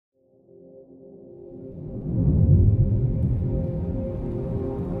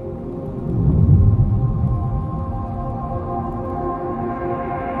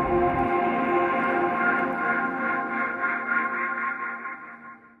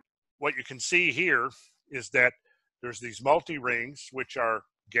what you can see here is that there's these multi-rings, which are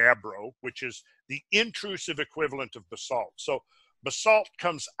gabbro, which is the intrusive equivalent of basalt. So basalt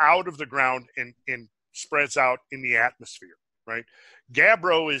comes out of the ground and spreads out in the atmosphere, right?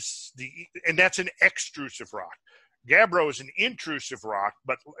 Gabbro is and that's an extrusive rock. Gabbro is an intrusive rock,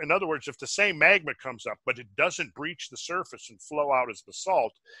 but in other words, if the same magma comes up, but it doesn't breach the surface and flow out as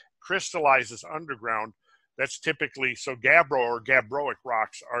basalt, crystallizes underground, that's typically, so gabbro or gabbroic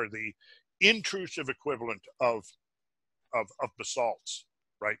rocks are the intrusive equivalent of basalts,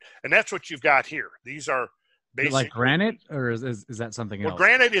 right? And that's what you've got here. These are basically like granite, or is that something else? Well,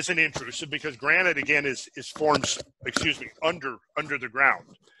 granite isn't intrusive because granite again is forms, excuse me, under the ground.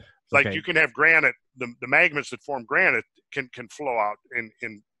 Like you can have granite, the magmas that form granite can flow out, and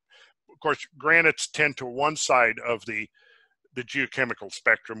of course granites tend to one side of the geochemical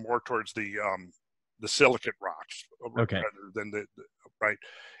spectrum, more towards the silicate rocks, rather than the right.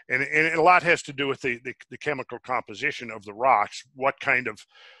 And a lot has to do with the chemical composition of the rocks, what kind of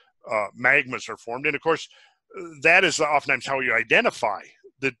magmas are formed, and of course that is oftentimes how you identify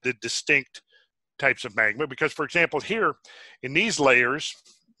the distinct types of magma. Because, for example, here in these layers,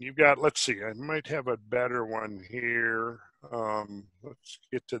 you've got, let's see, I might have a better one here. Let's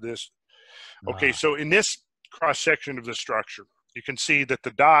get to this. Okay, so in this cross section of the structure, you can see that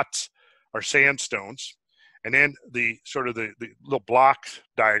the dots are sandstones. And then the little block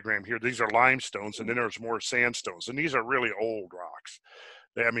diagram here, these are limestones, and then there's more sandstones. And these are really old rocks.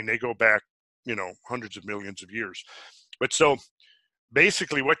 They go back, hundreds of millions of years. But so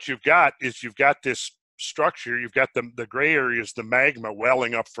basically what you've got is you've got this structure, you've got the gray areas, the magma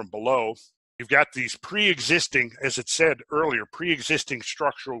welling up from below. You've got these pre-existing, as it said earlier, pre-existing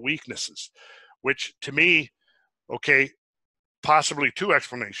structural weaknesses, which to me, possibly two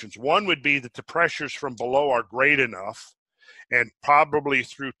explanations. One would be that the pressures from below are great enough, and probably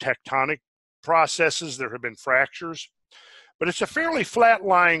through tectonic processes there have been fractures. But it's a fairly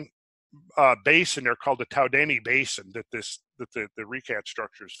flat-lying basin there called the Taudeni Basin that the Richat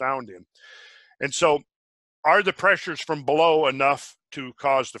structure is found in. And so are the pressures from below enough to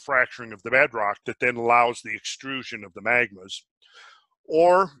cause the fracturing of the bedrock that then allows the extrusion of the magmas?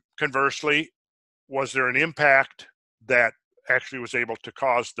 Or conversely, was there an impact that actually was able to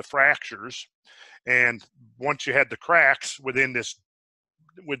cause the fractures, and once you had the cracks within this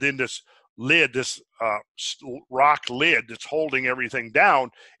lid, this rock lid that's holding everything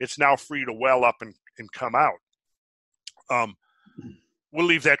down, it's now free to well up and come out. We'll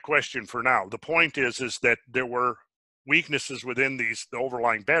leave that question for now. The point is that there were weaknesses within the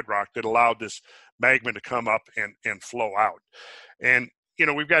overlying bedrock that allowed this magma to come up and flow out. And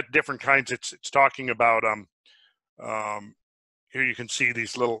we've got different kinds. It's talking about here you can see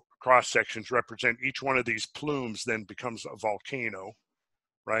these little cross sections represent each one of these plumes then becomes a volcano,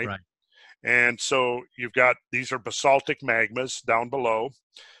 right? And so you've got, these are basaltic magmas down below.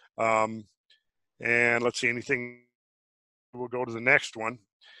 And let's see, we'll go to the next one.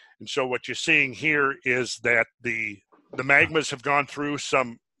 And so what you're seeing here is that the magmas have gone through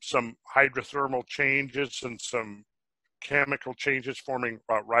some hydrothermal changes and some chemical changes forming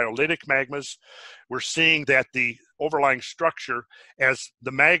rhyolitic magmas. We're seeing that the overlying structure, as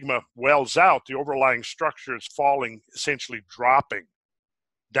the magma wells out, the overlying structure is falling, essentially dropping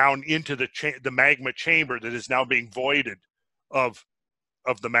down into the magma chamber that is now being voided of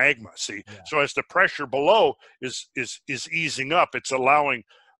the magma. See, so as the pressure below is easing up, it's allowing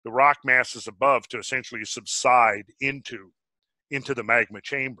the rock masses above to essentially subside into the magma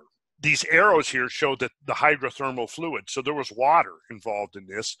chamber. These arrows here show that the hydrothermal fluid, so there was water involved in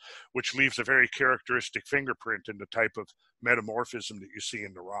this, which leaves a very characteristic fingerprint in the type of metamorphism that you see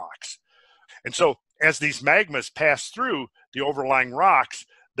in the rocks. And so as these magmas pass through the overlying rocks,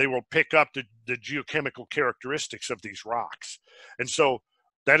 they will pick up the geochemical characteristics of these rocks. And so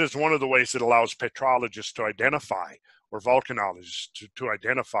that is one of the ways that allows petrologists to identify, or volcanologists to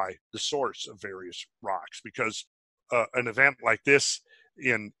identify the source of various rocks, because an event like this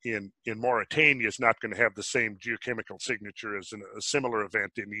in Mauritania is not going to have the same geochemical signature as a similar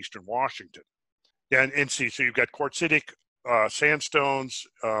event in eastern Washington. And see, so you've got quartzitic sandstones,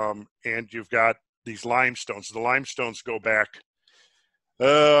 and you've got these limestones. The limestones go back,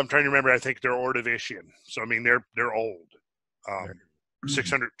 I'm trying to remember, I think they're Ordovician. So, I mean, they're old,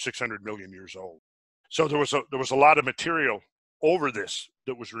 600 million years old. So there was a lot of material over this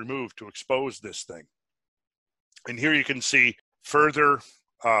that was removed to expose this thing. And here you can see further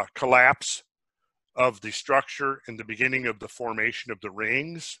collapse of the structure in the beginning of the formation of the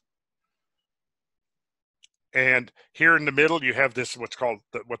rings. And here in the middle, you have this, what's called,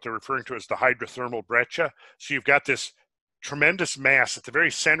 what they're referring to as the hydrothermal breccia. So you've got this tremendous mass at the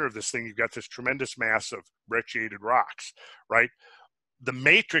very center of this thing. You've got this tremendous mass of brecciated rocks, right? The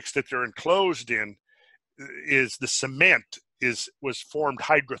matrix that they're enclosed in is the cement was formed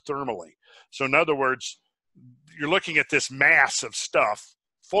hydrothermally. So in other words, you're looking at this mass of stuff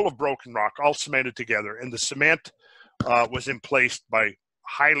full of broken rock, all cemented together, and the cement was emplaced by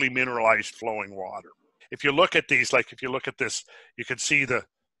highly mineralized flowing water. If you look at these, like if you look at this, you can see the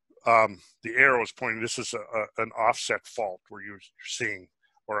arrows pointing. This is an offset fault where you're seeing,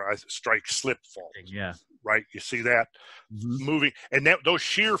 or a strike slip fault. Yeah. Right. You see that moving, and those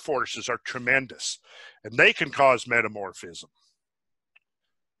shear forces are tremendous, and they can cause metamorphism.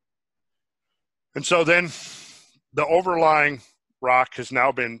 And so then the overlying rock has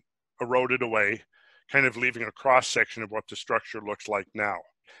now been eroded away, kind of leaving a cross section of what the structure looks like now.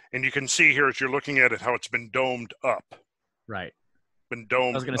 And you can see here as you're looking at it how it's been domed up. Right. Been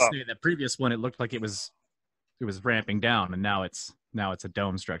domed. I was going to say that previous one, it looked like it was ramping down, and now it's a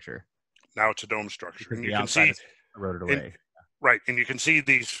dome structure. Now it's a dome structure, because and you can see eroded away. Right, and you can see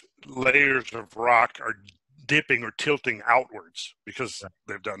these layers of rock are dipping or tilting outwards because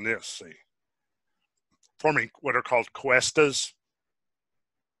they've done this. See, forming what are called cuestas.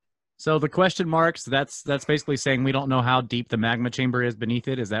 So the question marks, that's basically saying we don't know how deep the magma chamber is beneath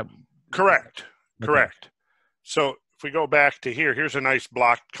it. Is that correct? Okay. Correct. So if we go back to here's a nice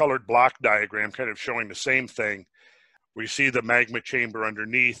colored block diagram kind of showing the same thing. We see the magma chamber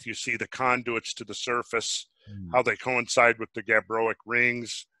underneath. You see the conduits to the surface, how they coincide with the gabbroic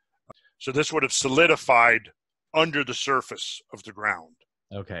rings. So this would have solidified under the surface of the ground.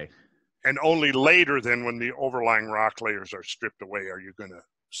 Okay. And only later then, when the overlying rock layers are stripped away, are you going to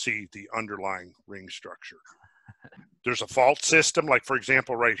see the underlying ring structure. There's a fault system, like for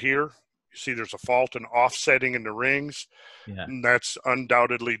example right here, you see there's a fault and offsetting in the rings. Yeah. And that's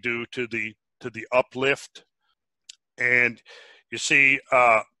undoubtedly due to the uplift. And you see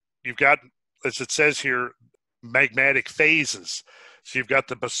you've got, as it says here, magmatic phases. So you've got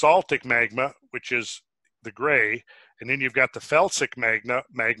the basaltic magma, which is the gray, and then you've got the felsic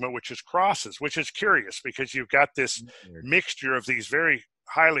magma, which is crosses, which is curious because you've got this mixture of these very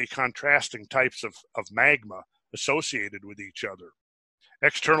highly contrasting types of magma associated with each other.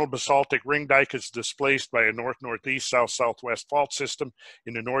 External basaltic ring dike is displaced by a north-northeast, south-southwest fault system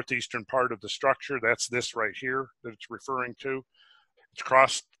in the northeastern part of the structure. That's this right here that it's referring to. It's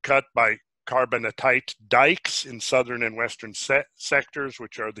cross-cut by carbonatite dikes in southern and western sectors,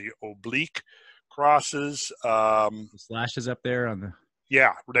 which are the oblique crosses. The slashes up there on the...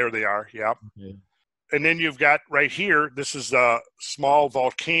 Yeah, there they are, yeah. Okay. And then you've got right here, this is a small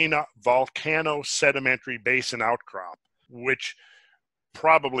volcano sedimentary basin outcrop, which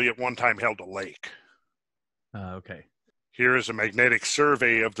probably at one time held a lake. Okay. Here is a magnetic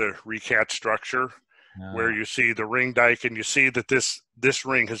survey of the Richat structure, where you see the ring dike, and you see that this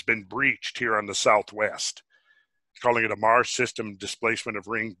ring has been breached here on the southwest. Calling it a Mars system, displacement of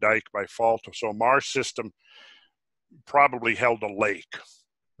ring dike by fault. So Mars system probably held a lake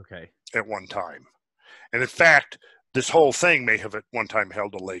at one time. And in fact, this whole thing may have at one time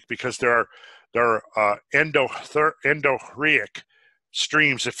held a lake because there are endorheic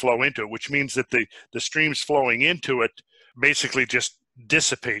streams that flow into it, which means that the streams flowing into it basically just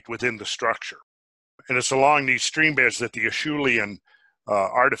dissipate within the structure. And it's along these stream beds that the Acheulean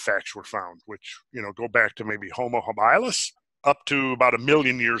artifacts were found, which, go back to maybe Homo habilis up to about 1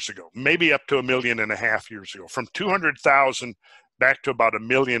 million years ago, maybe up to 1.5 million years ago. From 200,000 back to about 1.5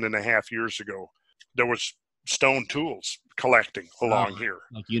 million years ago, there was stone tools collecting along here.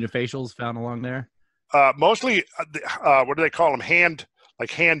 Like unifacials found along there? Mostly, what do they call them? Hand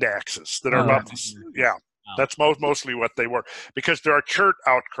axes that are about this. Yeah. That's mostly what they were, because there are chert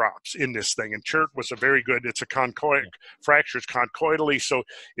outcrops in this thing, and chert was it's a conchoid, fractures conchoidally, so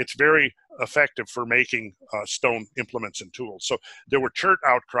it's very effective for making stone implements and tools. So there were chert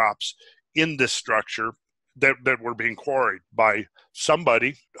outcrops in this structure that were being quarried by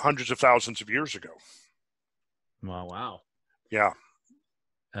somebody hundreds of thousands of years ago. Wow. Yeah.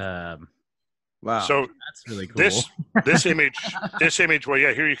 Wow. So that's really cool. This image, well,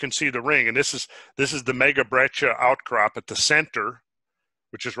 yeah, here you can see the ring, and this is the mega breccia outcrop at the center,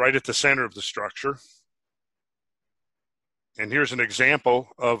 which is right at the center of the structure. And here's an example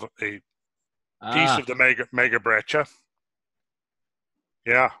of a piece of the mega breccia.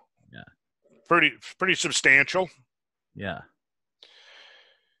 Yeah. Yeah. Pretty substantial. Yeah.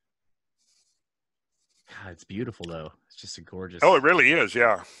 God, it's beautiful though. It's just a gorgeous. Oh, it really is.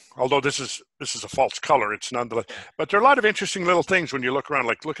 Yeah. Although this is a false color, it's nonetheless. But there are a lot of interesting little things when you look around.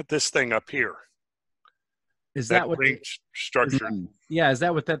 Like, look at this thing up here. Is that what ring structure? Is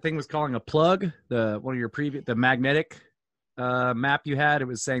that what that thing was calling a plug? The magnetic. map you had, it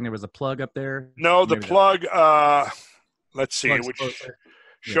was saying there was a plug up there. No, the plug. Let's see. Plug's Which closer.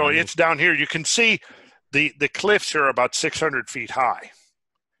 show Yeah, it's down here. You can see the cliffs are about 600 feet high.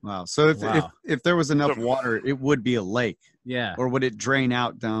 Wow. So if there was enough water, it would be a lake. Yeah. Or would it drain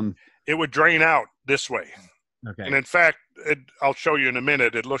out down? It would drain out this way. Okay. And in fact, I'll show you in a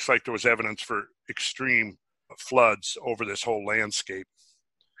minute. It looks like there was evidence for extreme floods over this whole landscape.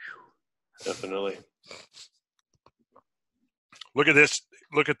 Definitely. Look at this.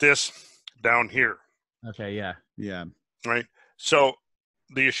 Look at this down here. Okay. Yeah. Yeah. Right. So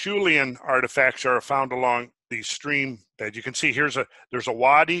the Acheulean artifacts are found along the stream bed. You can see there's a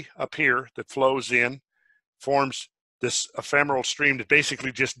wadi up here that flows in, forms this ephemeral stream that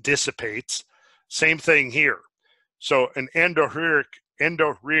basically just dissipates. Same thing here. So an endorheic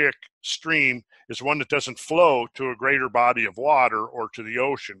stream is one that doesn't flow to a greater body of water or to the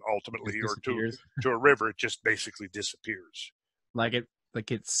ocean ultimately, or to a river. It just basically disappears. The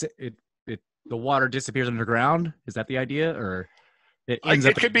water disappears underground. Is that the idea, or it ends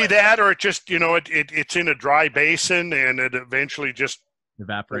up? It could be that, or it just it's in a dry basin and it eventually just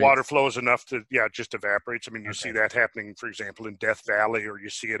evaporates. The water flows enough to just evaporates. I mean, you see that happening, for example, in Death Valley, or you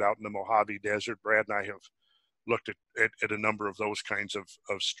see it out in the Mojave Desert. Brad and I have looked at a number of those kinds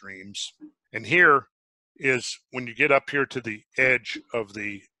of streams. And here is when you get up here to the edge of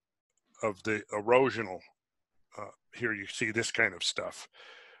the erosional. Here you see this kind of stuff,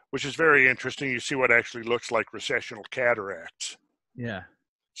 which is very interesting. You see what actually looks like recessional cataracts. Yeah.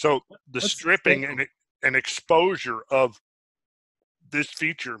 So the stripping and exposure of this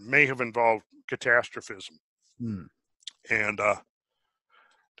feature may have involved catastrophism. And tell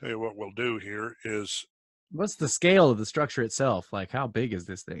you what we'll do here is. What's the scale of the structure itself? Like, how big is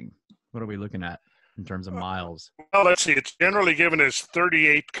this thing? What are we looking at in terms of miles? Well, let's see. It's generally given as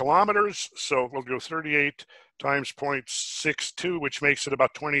 38 kilometers. So we'll go 38 times 0.62, which makes it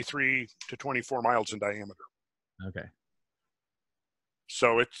about 23 to 24 miles in diameter. Okay.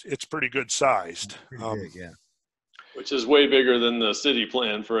 So it's pretty good sized. Pretty big, yeah. Which is way bigger than the city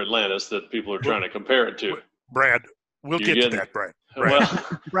plan for Atlantis that people are trying to compare it to. Brad, we'll get to that, Brad.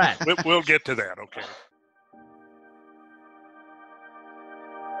 Well, Brad. We'll get to that, okay.